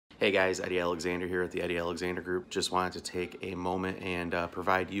Hey guys, Eddie Alexander here at the Eddie Alexander Group. Just wanted to take a moment and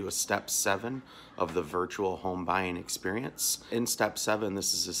provide you a step 7 of the virtual home buying experience. In step 7,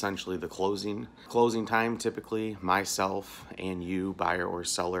 this is essentially the closing time. Typically, myself and you, buyer or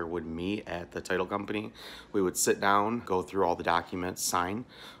seller, would meet at the title company. We would sit down, go through all the documents, sign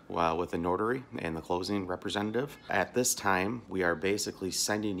with the notary and the closing representative. At this time, we are basically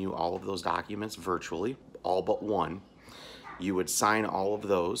sending you all of those documents virtually, all but one. You would sign all of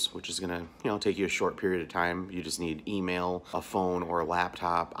those, which is gonna, take you a short period of time. You just need email, a phone or a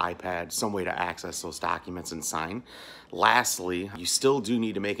laptop, iPad, some way to access those documents and sign. Lastly, you still do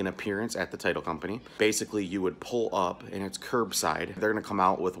need to make an appearance at the title company. Basically, you would pull up and it's curbside. They're gonna come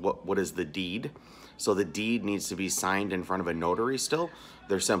out with what is the deed. So the deed needs to be signed in front of a notary still.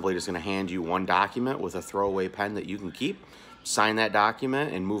 They're simply just gonna hand you one document with a throwaway pen that you can keep. Sign that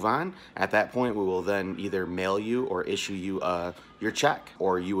document and move on. At that point, we will then either mail you or issue you your check,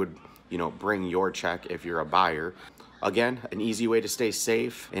 or you would, bring your check if you're a buyer. Again, an easy way to stay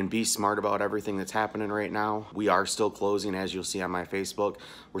safe and be smart about everything that's happening right now. We are still closing, as you'll see on my Facebook.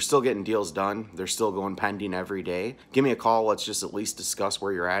 We're still getting deals done. They're still going pending every day. Give me a call. Let's just at least discuss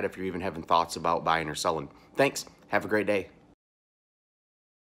where you're at if you're even having thoughts about buying or selling. Thanks. Have a great day.